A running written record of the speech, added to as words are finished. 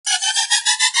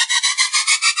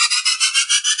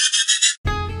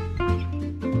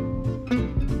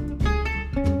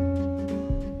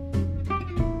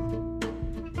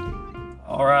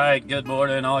right, good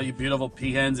morning, all you beautiful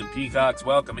peahens and peacocks.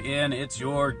 Welcome in. It's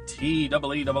your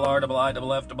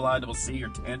T-double-E-double-R-double-I-double-I-double-C, your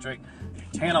tantric, your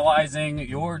tantalizing,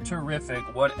 your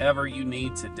terrific, whatever you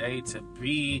need today to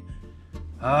be.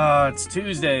 It's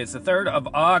Tuesday. It's the 3rd of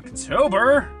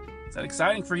October. Is that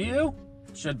exciting for you?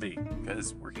 It should be,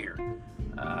 because we're here.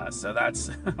 So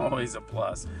that's always a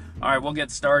plus. All right, we'll get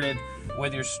started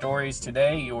with your stories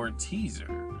today, your teasers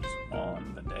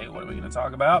on the day. What are we going to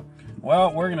talk about?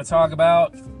 Well, we're going to talk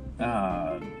about,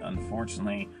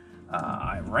 unfortunately,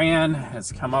 Iran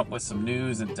has come up with some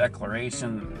news and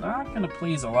declaration. Not going to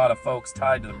please a lot of folks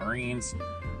tied to the Marines.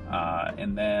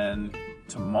 And then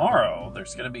tomorrow,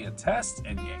 there's going to be a test,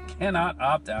 and you cannot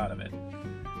opt out of it.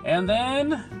 And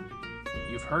then,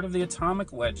 you've heard of the atomic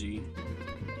wedgie.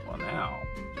 Well, now,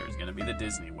 there's going to be the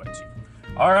Disney wedgie.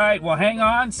 All right, well, hang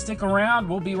on, stick around.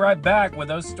 We'll be right back with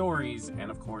those stories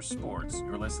and, of course, sports.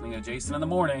 You're listening to Jason in the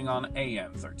Morning on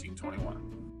AM 1321.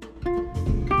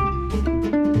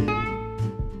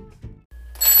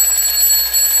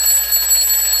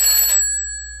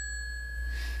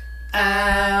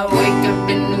 I wake up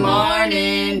in the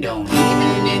morning, don't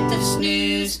even hit the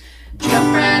snooze.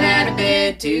 Jump right out of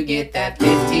bed to get that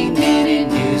 15-minute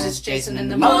news. It's Jason in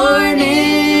the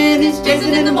morning, it's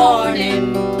Jason in the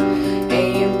morning.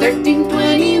 AM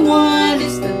 1321,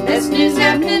 it's the best news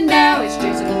happening now. It's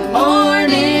Jason in the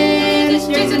morning, it's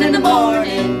Jason in the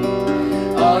morning.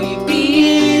 All you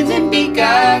beans and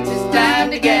peacocks, it's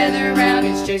time to gather around.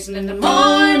 It's Jason in the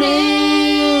morning.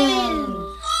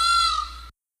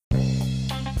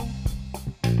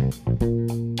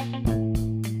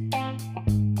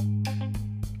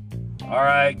 All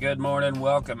right, good morning.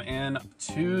 Welcome in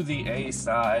to the A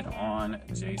side on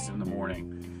Jason in the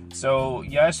Morning. So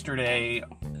yesterday,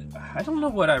 I don't know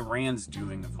what Iran's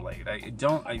doing of late.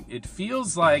 It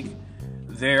feels like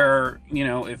they're,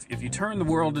 if you turn the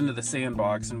world into the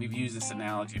sandbox, and we've used this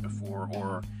analogy before,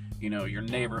 or, your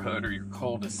neighborhood or your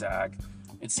cul-de-sac,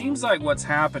 it seems like what's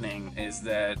happening is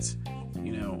that,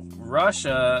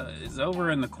 Russia is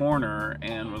over in the corner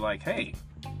and we're like, hey,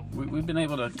 we've been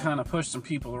able to kind of push some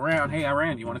people around. Hey,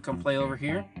 Iran, you want to come play over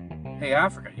here? Hey,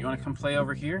 Africa, you want to come play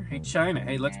over here? Hey, China,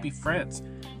 hey, let's be friends.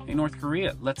 Hey, North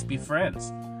Korea, let's be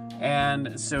friends.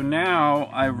 And so now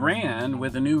Iran,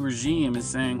 with a new regime, is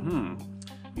saying,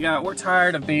 yeah, we're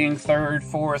tired of being third,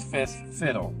 fourth, fifth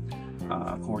fiddle.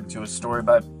 According to a story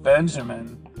by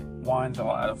Benjamin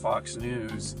Weinthal out of Fox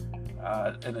News,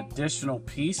 an additional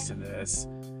piece to this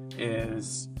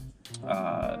is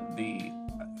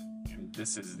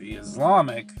this is the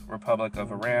Islamic Republic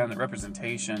of Iran, the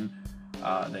representation.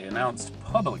 They announced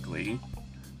publicly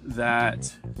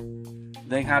that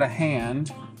they had a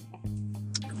hand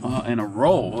in a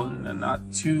role, and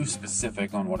not too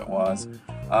specific on what it was,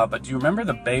 but do you remember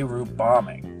the Beirut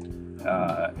bombing?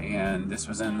 And this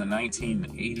was in the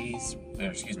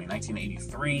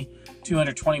 1983.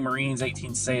 220 Marines,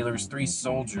 18 sailors, 3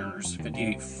 soldiers,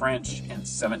 58 French, and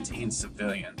 17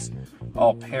 civilians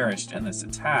all perished in this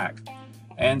attack.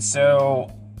 And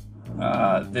so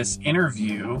this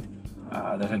interview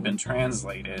that had been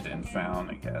translated and found,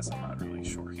 I guess, I'm not really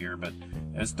sure here, but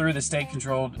it was through the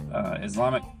state-controlled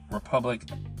Islamic Republic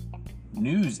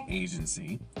news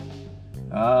agency,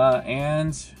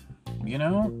 and,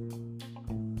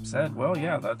 said, well,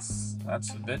 yeah, that's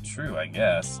a bit true, I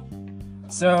guess.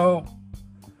 So,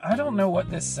 I don't know what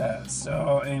this says.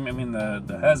 So, I mean, the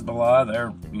Hezbollah,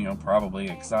 they're, probably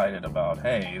excited about,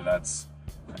 hey, that's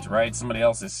right, somebody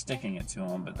else is sticking it to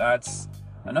them, but that's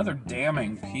another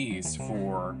damning piece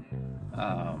for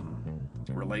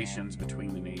relations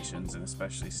between the nations, and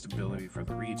especially stability for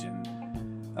the region.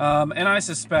 And I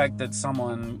suspect that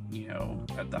someone,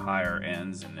 at the higher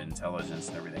ends and intelligence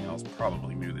and everything else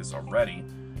probably knew this already,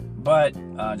 but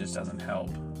just doesn't help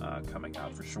coming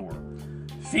out for sure.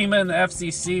 FEMA and the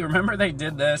FCC, remember they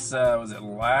did this, was it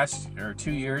last or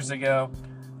 2 years ago?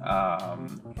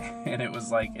 And it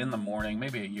was like in the morning,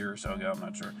 maybe a year or so ago, I'm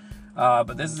not sure.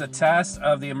 But this is a test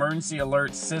of the emergency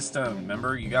alert system.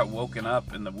 Remember, you got woken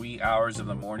up in the wee hours of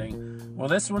the morning. Well,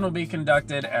 this one will be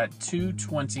conducted at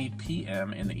 2:20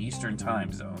 p.m. in the Eastern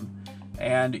time zone,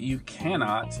 and you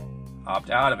cannot opt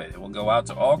out of it. It will go out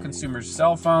to all consumers'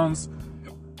 cell phones,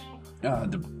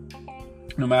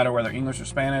 no matter whether English or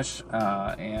Spanish,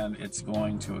 and it's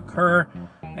going to occur.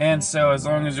 And so as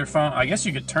long as your phone, I guess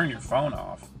you could turn your phone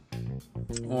off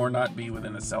or not be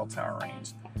within a cell tower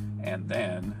range, and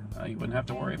then you wouldn't have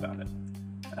to worry about it.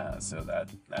 So that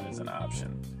is an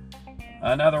option.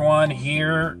 Another one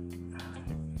here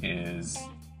is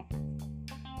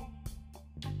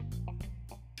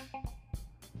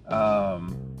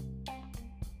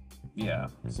Yeah,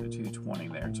 so 220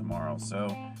 there tomorrow.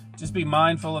 So just be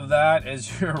mindful of that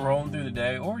as you're rolling through the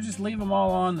day, or just leave them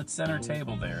all on the center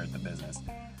table there at the business.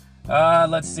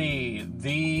 Let's see.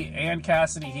 The Ann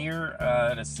Cassidy here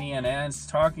at a CNN's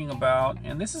talking about,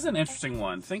 and this is an interesting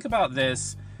one. Think about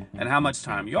this and how much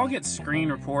time. You all get screen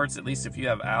reports, at least if you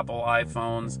have Apple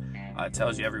iPhones. It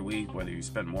tells you every week whether you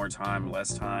spend more time,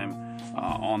 less time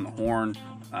on the horn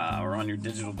or on your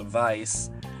digital device.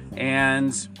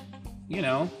 And, you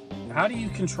know, how do you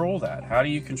control that? How do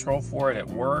you control for it at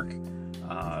work?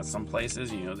 Some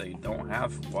places, you know, they don't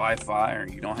have Wi-Fi or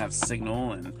you don't have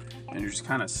signal and you're just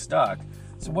kind of stuck.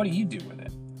 So what do you do with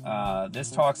it?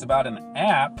 This talks about an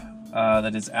app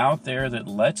that is out there that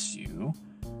lets you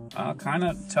kind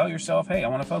of tell yourself, hey, I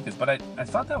want to focus. But I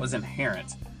thought that was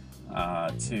inherent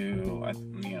to,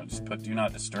 you know, just put do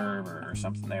not disturb or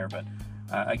something there. But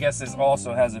I guess this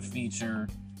also has a feature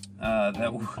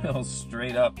that will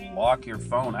straight up lock your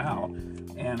phone out.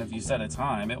 And if you set a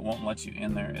time, it won't let you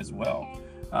in there as well.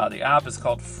 The app is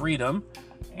called Freedom,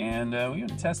 and we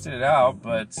haven't tested it out,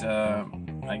 but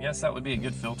I guess that would be a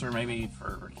good filter maybe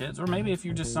for kids, or maybe if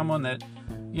you're just someone that,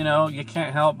 you know, you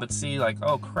can't help but see like,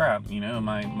 oh crap, you know,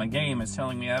 my game is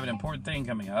telling me I have an important thing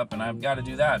coming up and I've got to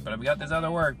do that, but I've got this other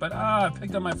work, but I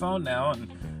picked up my phone now and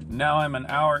now I'm an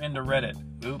hour into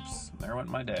Reddit. Oops, there went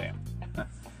my day.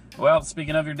 Well,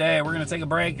 speaking of your day, we're going to take a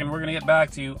break and we're going to get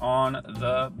back to you on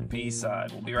the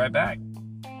B-side. We'll be right back.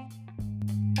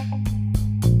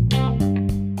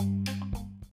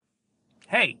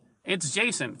 Hey, it's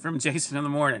Jason from Jason in the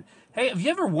Morning. Hey, have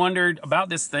you ever wondered about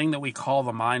this thing that we call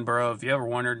the mind burrow? Have you ever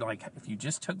wondered, like, if you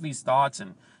just took these thoughts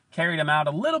and carried them out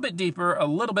a little bit deeper, a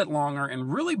little bit longer,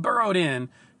 and really burrowed in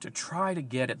to try to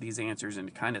get at these answers and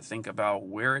to kind of think about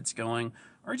where it's going,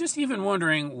 or just even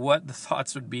wondering what the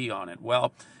thoughts would be on it?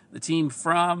 Well, the team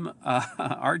from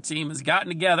our team has gotten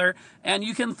together, and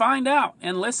you can find out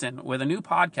and listen with a new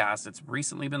podcast that's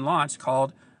recently been launched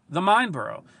called The Mind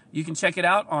Burrow. You can check it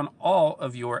out on all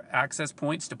of your access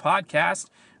points to podcast.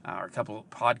 Our couple of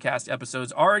podcast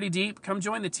episodes already deep. Come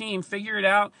join the team, figure it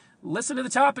out, listen to the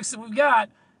topics that we've got,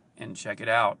 and check it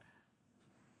out.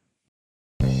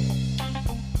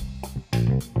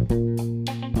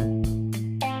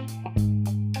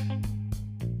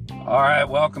 All right,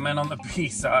 welcome in on the B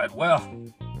side.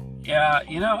 Well, yeah,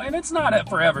 you know, and it's not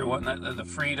for everyone, the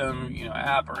Freedom, you know,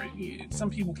 app, or some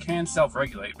people can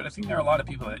self-regulate, but I think there are a lot of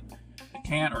people that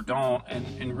can't or don't,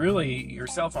 and really your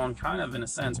cell phone kind of in a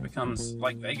sense becomes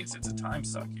like Vegas. It's a time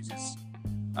suck. You just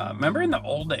remember in the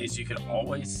old days you could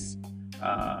always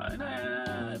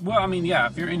well, I mean, yeah,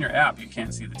 if you're in your app you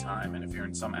can't see the time, and if you're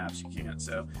in some apps you can't,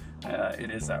 so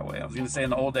it is that way. I was going to say in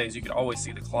the old days you could always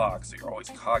see the clock, so you're always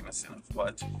cognizant of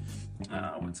what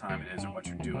time it is or what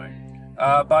you're doing.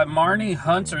 By Marnie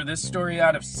Hunter, this story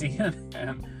out of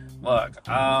CNN. Look,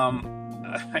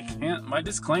 I can't, my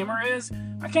disclaimer is,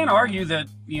 I can't argue that,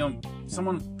 you know,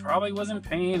 someone probably was in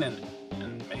pain and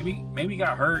maybe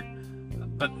got hurt,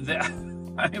 but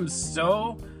I am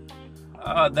so,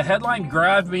 the headline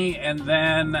grabbed me, and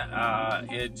then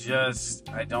it just,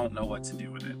 I don't know what to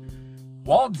do with it.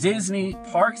 Walt Disney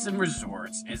Parks and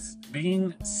Resorts is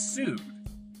being sued,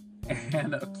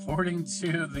 and according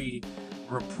to the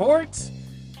report,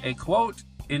 a quote,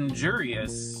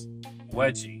 injurious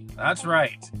wedgie. That's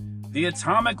right. The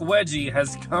atomic wedgie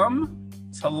has come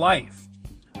to life.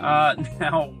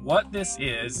 Now, what this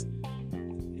is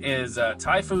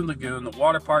Typhoon Lagoon, the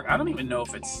water park. I don't even know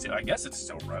if it's still, I guess it's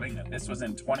still running. This was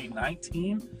in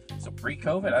 2019, so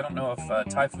pre-COVID. I don't know if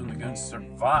Typhoon Lagoon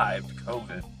survived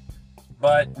COVID.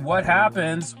 But what had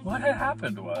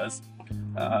happened was,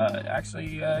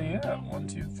 actually,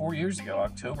 4 years ago,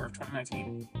 October of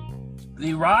 2019.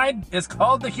 The ride is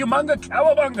called the Humunga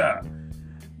Cowabunga.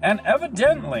 And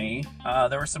evidently,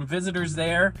 there were some visitors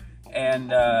there,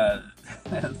 and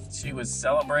she was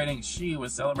celebrating her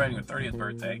 30th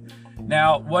birthday.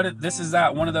 Now, this is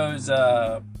one of those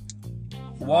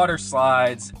water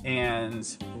slides, and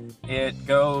it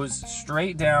goes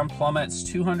straight down, plummets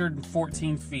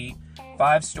 214 feet,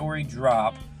 5-story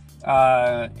drop,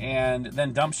 and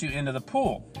then dumps you into the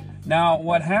pool. Now,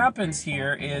 what happens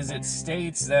here is it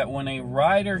states that when a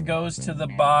rider goes to the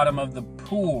bottom of the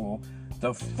pool,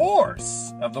 the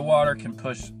force of the water can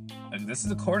push, and this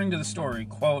is according to the story,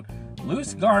 quote,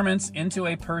 loose garments into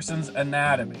a person's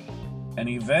anatomy, an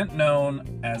event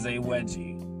known as a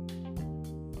wedgie.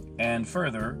 And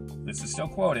further, this is still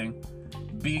quoting,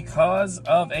 because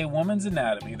of a woman's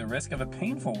anatomy, the risk of a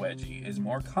painful wedgie is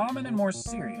more common and more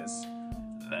serious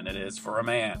than it is for a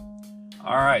man.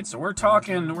 All right, so we're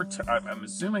talking, I'm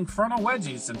assuming frontal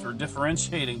wedgies, since we're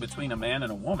differentiating between a man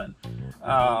and a woman.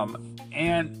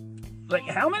 And like,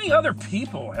 how many other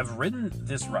people have ridden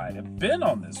this ride, have been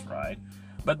on this ride?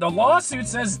 But the lawsuit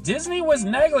says Disney was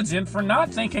negligent for not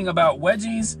thinking about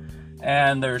Wedgies,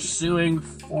 and they're suing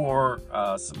for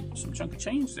some chunk of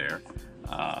change there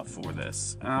for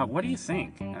this. What do you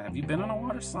think? Have you been on a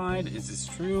water slide? Is this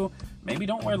true? Maybe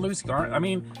don't wear loose garments. I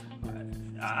mean,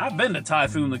 I've been to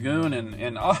Typhoon Lagoon,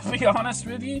 and I'll be honest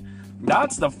with you,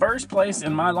 that's the first place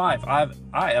in my life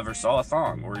I ever saw a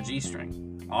thong or a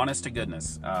G-string. Honest to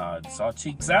goodness. Saw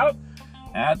cheeks out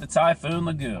at the Typhoon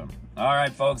Lagoon. All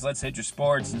right, folks, let's hit your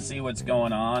sports and see what's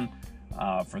going on.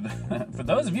 For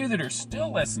those of you that are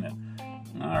still listening.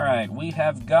 All right, we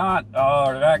have got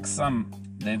Wrexham.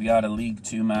 They've got a League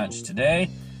 2 match today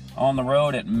on the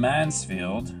road at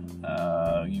Mansfield.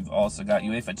 You've also got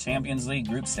UEFA Champions League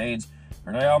group stage.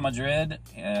 Real Madrid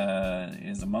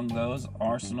is among those.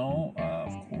 Arsenal,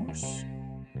 of course.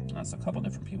 That's a couple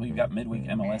different people. You've got midweek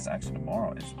MLS action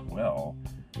tomorrow as well.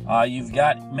 You've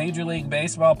got Major League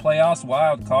Baseball playoffs,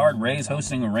 wild card. Rays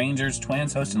hosting the Rangers,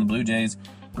 Twins hosting the Blue Jays,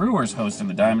 Brewers hosting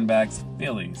the Diamondbacks,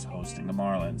 Phillies hosting the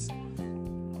Marlins.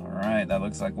 All right, that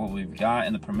looks like what we've got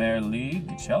in the Premier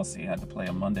League. Chelsea had to play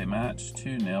a Monday match,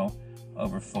 2-0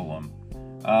 over Fulham.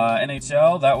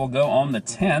 NHL, that will go on the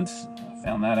 10th. I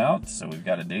found that out, so we've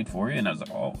got a date for you. And it was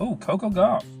Coco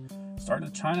Gauff started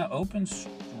the China Open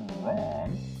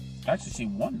strong. Actually, she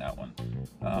won that one.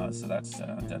 So that's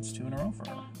 2 in a row for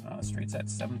her. Straight set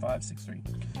 7-5,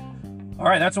 6-3. All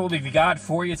right, that's what we've got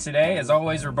for you today. As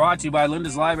always, we're brought to you by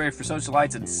Linda's Library for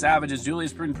Socialites and Savages,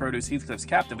 Julia's Prudent Produce, Heathcliff's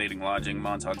Captivating Lodging,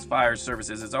 Montauk's Fire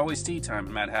Services. It's always tea time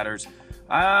at Mad Hatter's.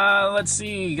 Let's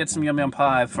see, get some yum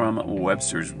pie from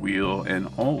Webster's Wheel. And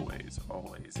always,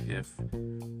 if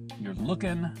you're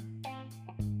looking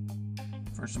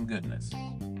for some goodness,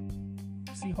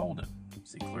 see Holden.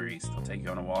 See Clarice, they'll take you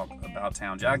on a walk about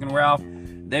town. Jack and Ralph,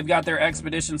 they've got their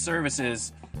expedition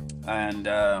services, and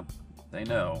they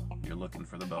know you're looking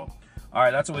for the boat. All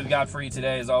right, that's what we've got for you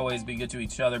today. As always, be good to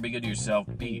each other, be good to yourself,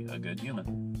 be a good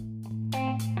human.